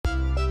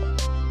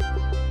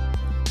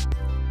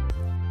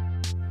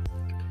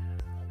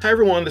Hi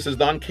everyone, this is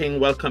Don King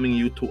welcoming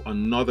you to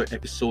another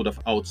episode of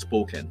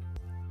Outspoken.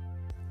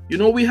 You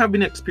know, we have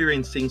been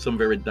experiencing some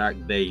very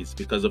dark days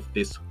because of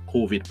this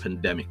COVID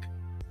pandemic.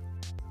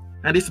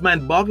 And it's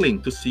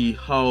mind-boggling to see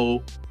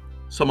how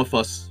some of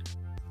us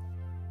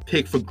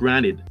take for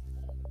granted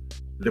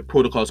the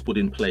protocols put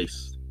in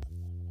place.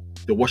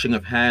 The washing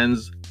of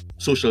hands,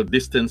 social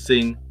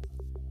distancing,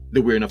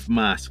 the wearing of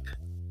masks.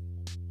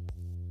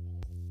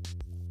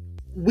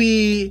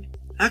 We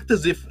act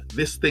as if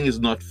this thing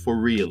is not for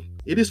real.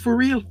 It is for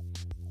real.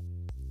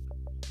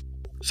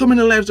 So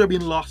many lives are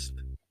being lost.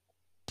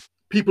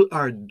 People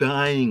are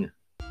dying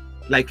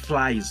like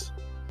flies.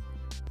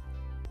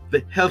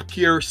 The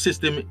healthcare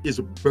system is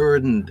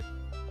burdened.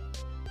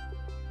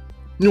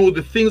 You know,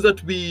 the things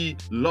that we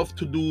love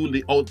to do,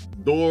 the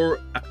outdoor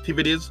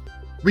activities,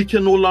 we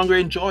can no longer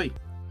enjoy.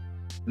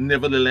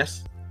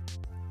 Nevertheless,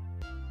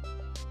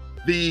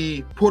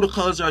 the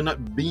protocols are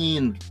not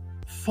being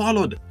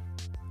followed,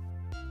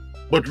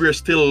 but we're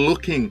still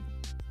looking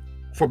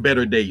for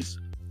better days.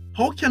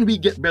 How can we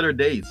get better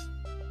days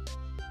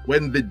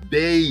when the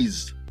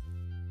days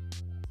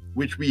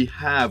which we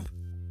have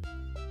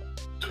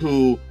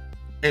to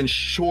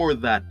ensure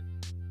that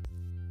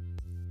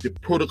the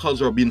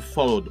protocols are being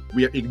followed,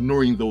 we are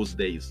ignoring those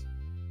days?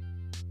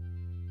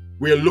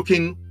 We are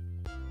looking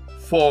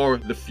for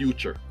the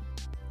future,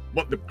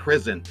 but the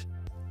present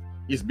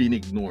is being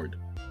ignored.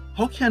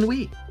 How can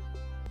we?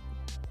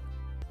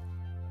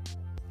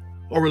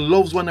 Our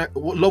loved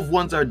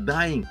ones are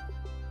dying.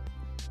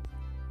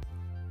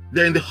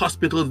 They're in the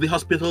hospitals. The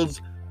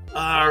hospitals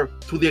are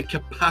to their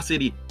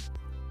capacity.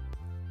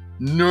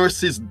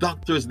 Nurses,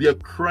 doctors, they are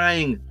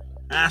crying,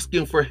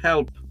 asking for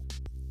help.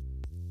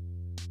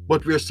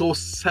 But we're so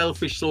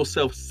selfish, so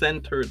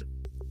self-centered.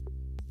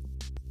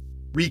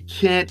 We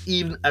can't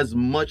even as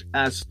much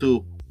as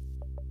to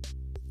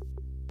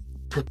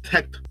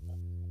protect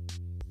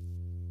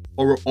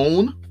our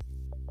own.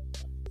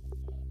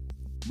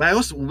 By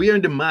us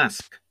wearing the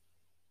mask,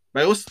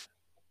 by us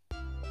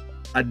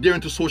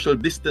adhering to social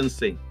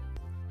distancing,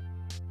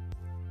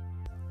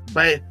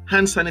 by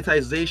hand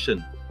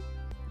sanitization,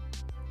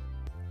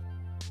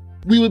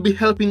 we will be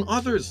helping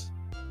others.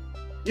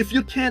 If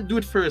you can't do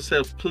it for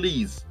yourself,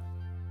 please,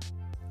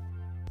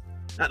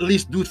 at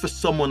least do it for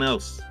someone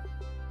else.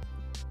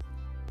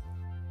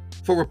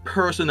 For a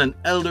person, an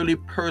elderly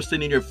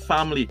person in your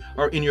family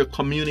or in your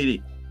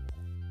community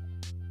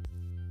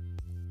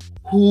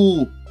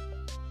who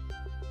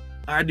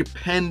are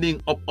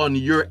depending upon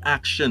your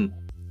action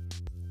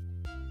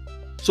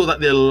so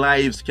that their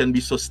lives can be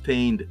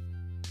sustained.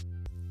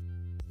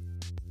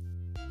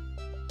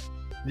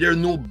 There are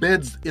no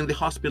beds in the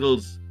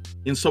hospitals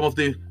in some of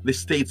the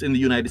states in the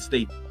United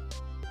States.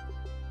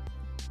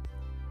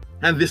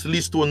 And this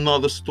leads to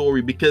another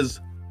story,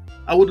 because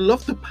I would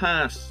love to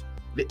pass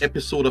the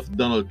episode of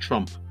Donald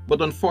Trump,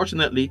 but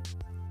unfortunately,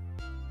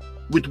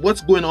 with what's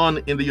going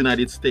on in the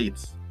United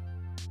States,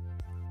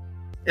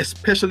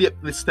 especially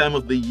at this time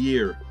of the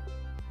year,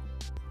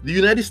 the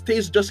United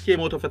States just came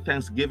out of a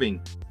Thanksgiving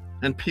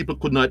and people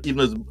could not even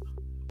as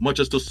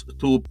much as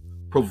to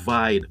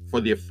provide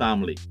for their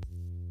family.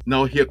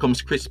 Now here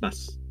comes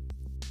Christmas.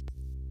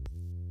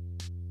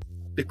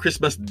 The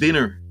Christmas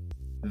dinner,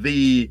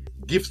 the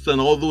gifts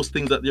and all those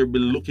things that they've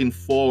been looking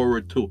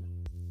forward to.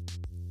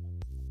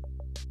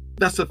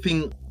 That's a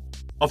thing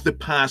of the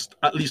past,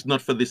 at least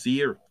not for this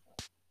year.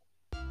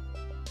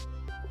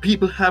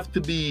 People have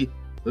to be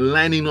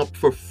lining up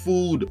for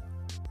food,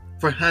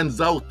 for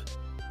hands out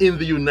in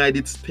the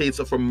United States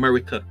of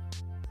America,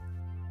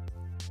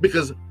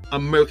 because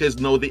America is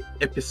now the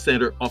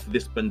epicenter of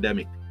this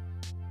pandemic.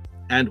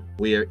 And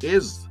where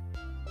is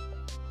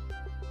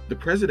the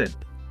president?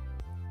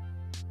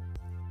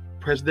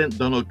 President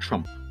Donald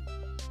Trump.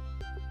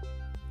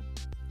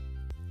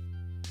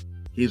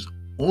 His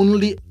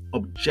only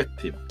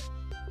objective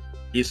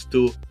is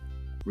to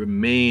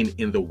remain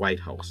in the White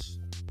House.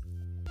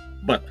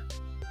 But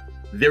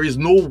there is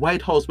no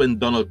White House when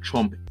Donald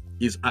Trump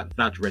is at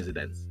that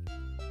residence.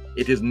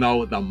 It is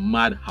now the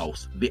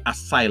madhouse, the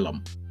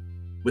asylum,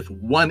 with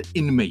one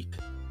inmate,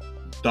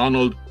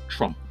 Donald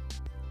Trump.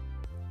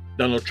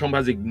 Donald Trump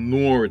has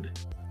ignored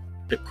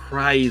the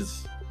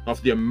cries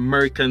of the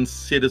American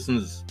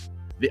citizens,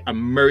 the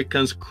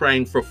Americans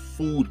crying for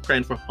food,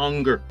 crying for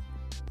hunger,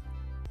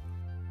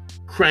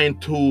 crying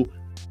to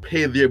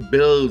pay their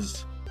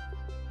bills,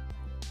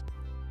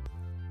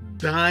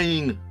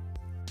 dying,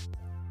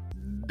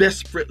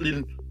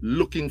 desperately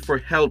looking for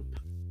help.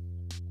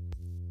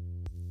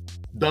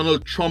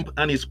 Donald Trump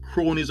and his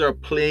cronies are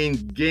playing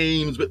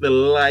games with the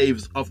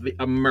lives of the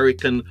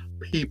American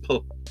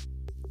people.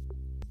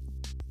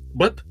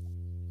 But,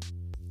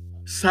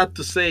 sad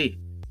to say,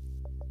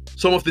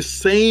 some of the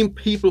same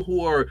people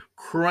who are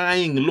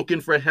crying, looking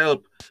for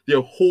help,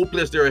 they're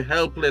hopeless, they're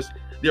helpless,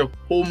 they're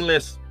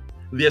homeless,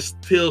 they're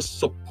still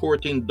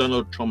supporting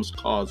Donald Trump's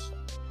cause.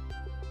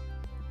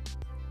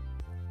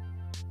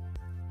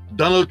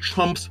 Donald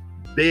Trump's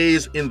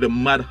days in the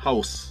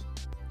madhouse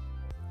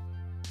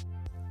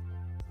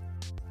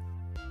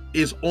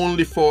is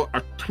only for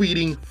a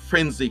tweeting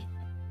frenzy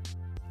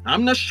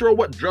I'm not sure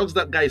what drugs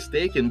that guy is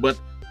taking, but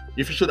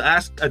if you should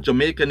ask a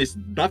Jamaican, it's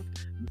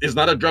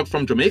not a drug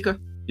from Jamaica.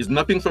 It's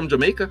nothing from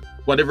Jamaica,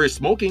 whatever he's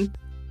smoking.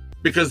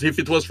 Because if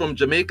it was from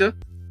Jamaica,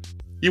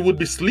 he would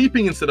be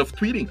sleeping instead of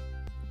tweeting.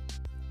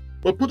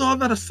 But put all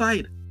that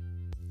aside.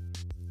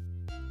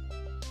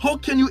 How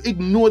can you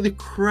ignore the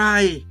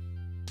cries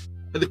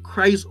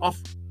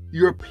of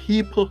your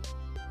people?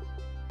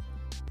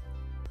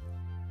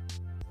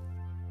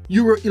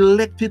 You were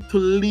elected to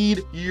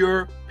lead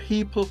your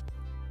people.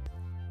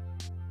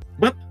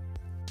 But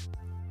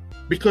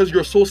because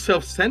you're so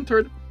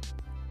self-centered,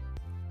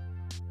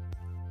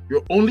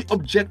 your only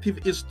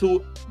objective is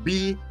to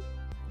be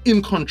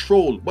in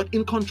control. But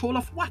in control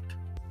of what?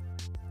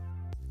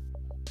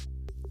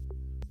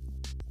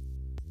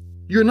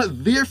 You're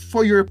not there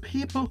for your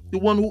people, the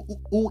one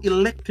who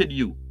elected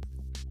you.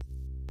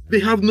 They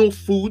have no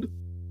food.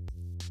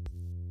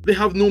 They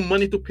have no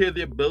money to pay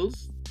their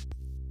bills.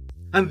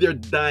 And they're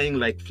dying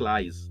like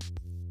flies.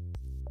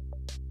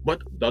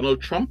 But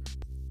Donald Trump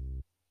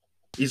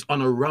is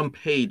on a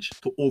rampage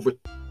to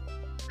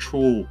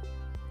overthrow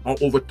or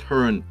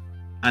overturn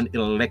an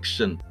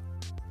election.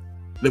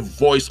 The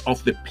voice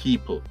of the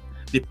people.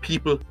 The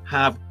people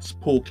have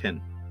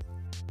spoken.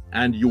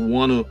 And you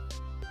want to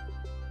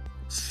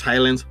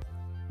silence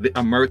the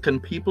American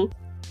people?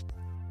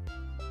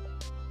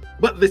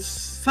 But the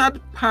sad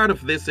part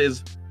of this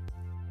is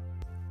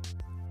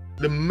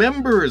the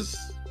members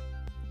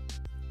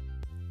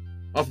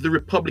of the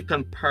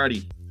Republican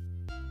Party,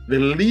 the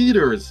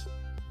leaders,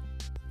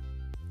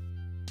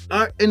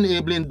 are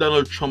enabling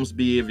Donald Trump's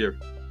behavior.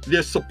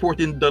 They're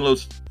supporting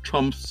Donald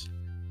Trump's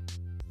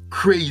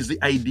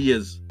crazy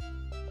ideas,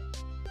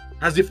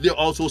 as if they're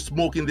also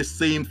smoking the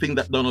same thing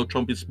that Donald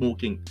Trump is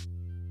smoking.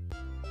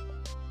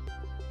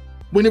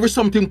 Whenever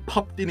something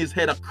popped in his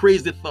head, a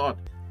crazy thought,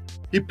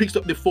 he picks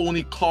up the phone,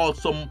 he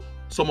calls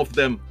some of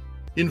them,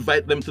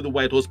 invite them to the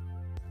White House,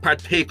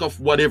 partake of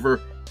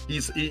whatever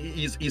he's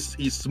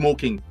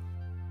smoking.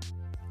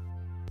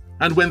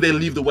 And when they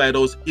leave the White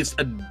House, it's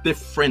a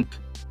different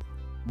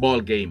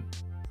ball game.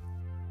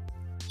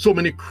 So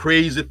many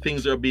crazy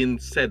things are being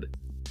said,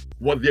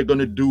 what they're going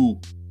to do,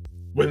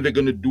 when they're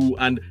going to do,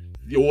 and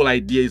the whole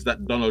idea is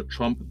that Donald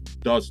Trump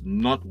does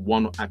not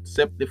want to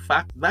accept the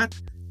fact that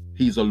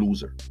he's a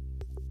loser.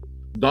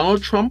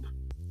 Donald Trump,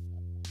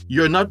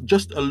 you're not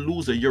just a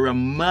loser, you're a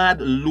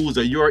mad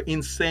loser, you're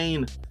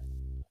insane.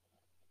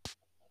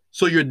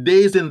 So your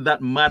days in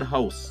that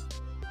madhouse,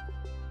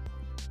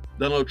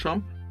 Donald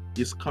Trump,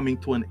 is coming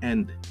to an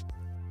end.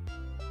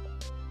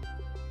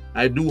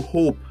 I do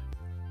hope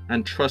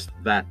and trust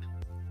that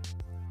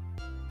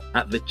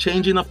at the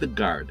changing of the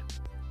guard,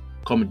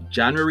 come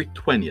January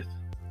 20th,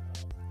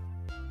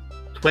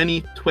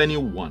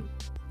 2021,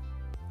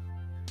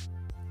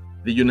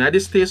 the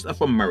United States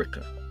of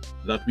America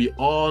that we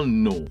all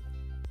know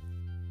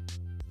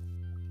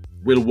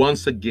will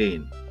once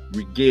again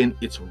regain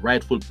its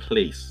rightful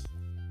place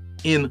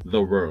in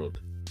the world.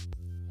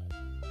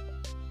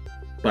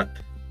 But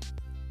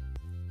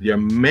there are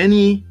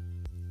many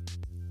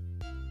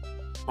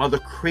other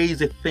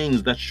crazy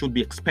things that should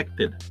be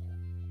expected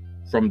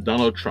from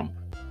Donald Trump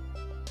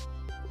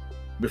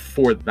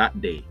before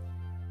that day.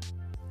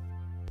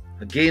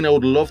 Again, I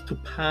would love to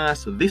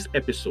pass this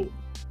episode.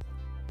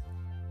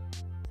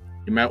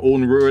 In my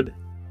own word,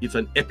 it's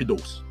an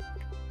epidose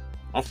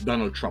of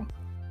Donald Trump.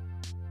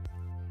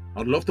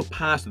 I'd love to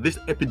pass this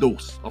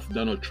epidose of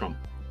Donald Trump.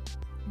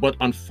 But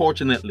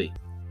unfortunately,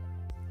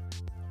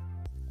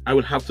 I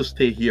will have to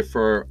stay here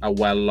for a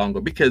while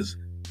longer because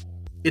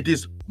it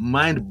is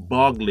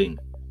mind-boggling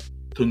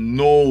to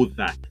know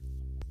that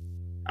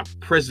a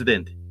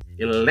president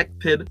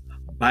elected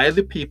by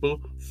the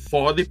people,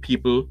 for the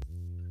people,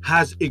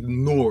 has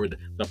ignored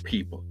the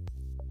people.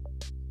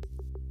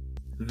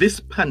 This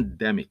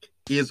pandemic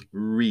is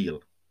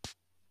real.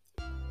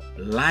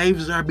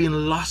 Lives are being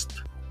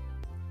lost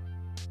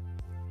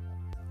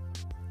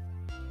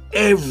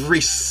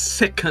every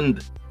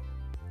second,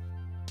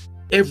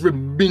 every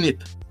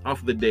minute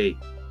of the day.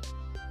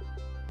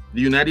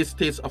 The United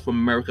States of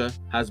America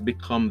has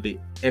become the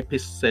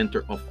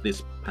epicenter of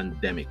this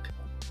pandemic.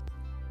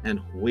 And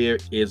where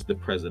is the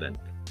president?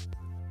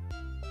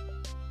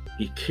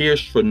 He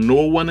cares for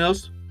no one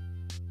else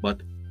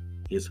but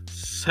his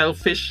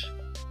selfish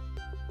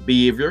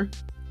behavior,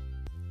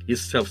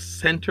 his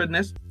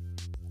self-centeredness,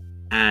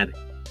 and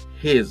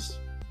his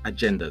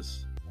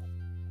agendas.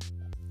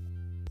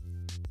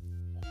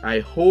 I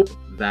hope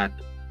that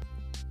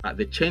at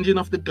the changing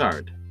of the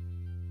guard,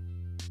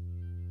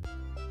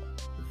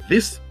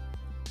 this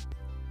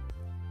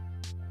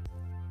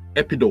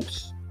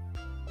epidose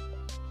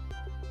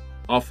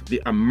of the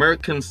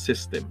American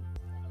system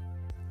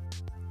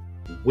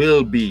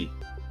will be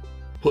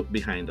put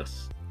behind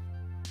us.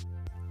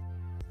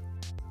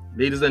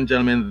 Ladies and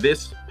gentlemen,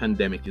 this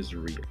pandemic is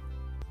real.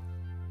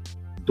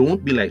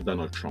 Don't be like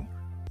Donald Trump.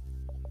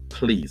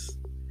 Please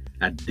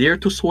adhere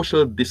to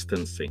social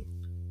distancing.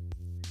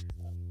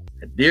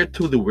 Adhere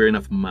to the wearing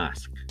of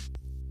masks.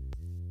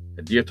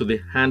 Adhere to the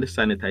hand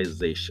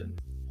sanitization.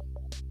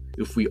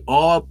 if we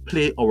all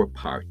play our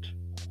part,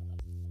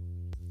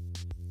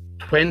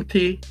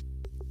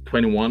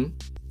 2021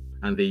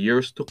 and the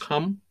years to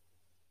come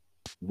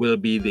will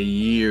be the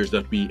years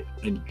that we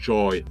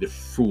enjoy the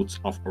fruits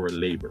of our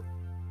labor.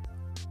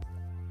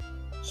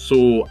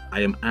 So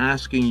I am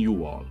asking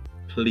you all,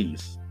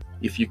 please,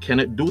 if you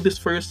cannot do this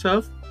for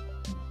yourself,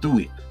 do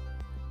it.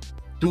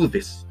 Do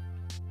this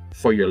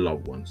for your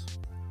loved ones.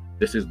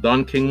 This is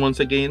Don King once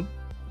again,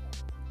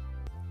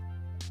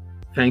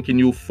 thanking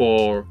you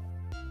for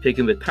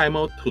taking the time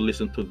out to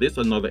listen to this,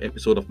 another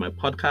episode of my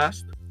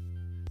podcast.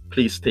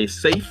 Please stay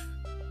safe,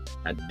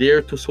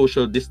 adhere to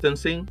social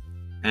distancing,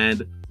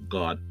 and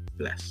God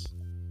bless.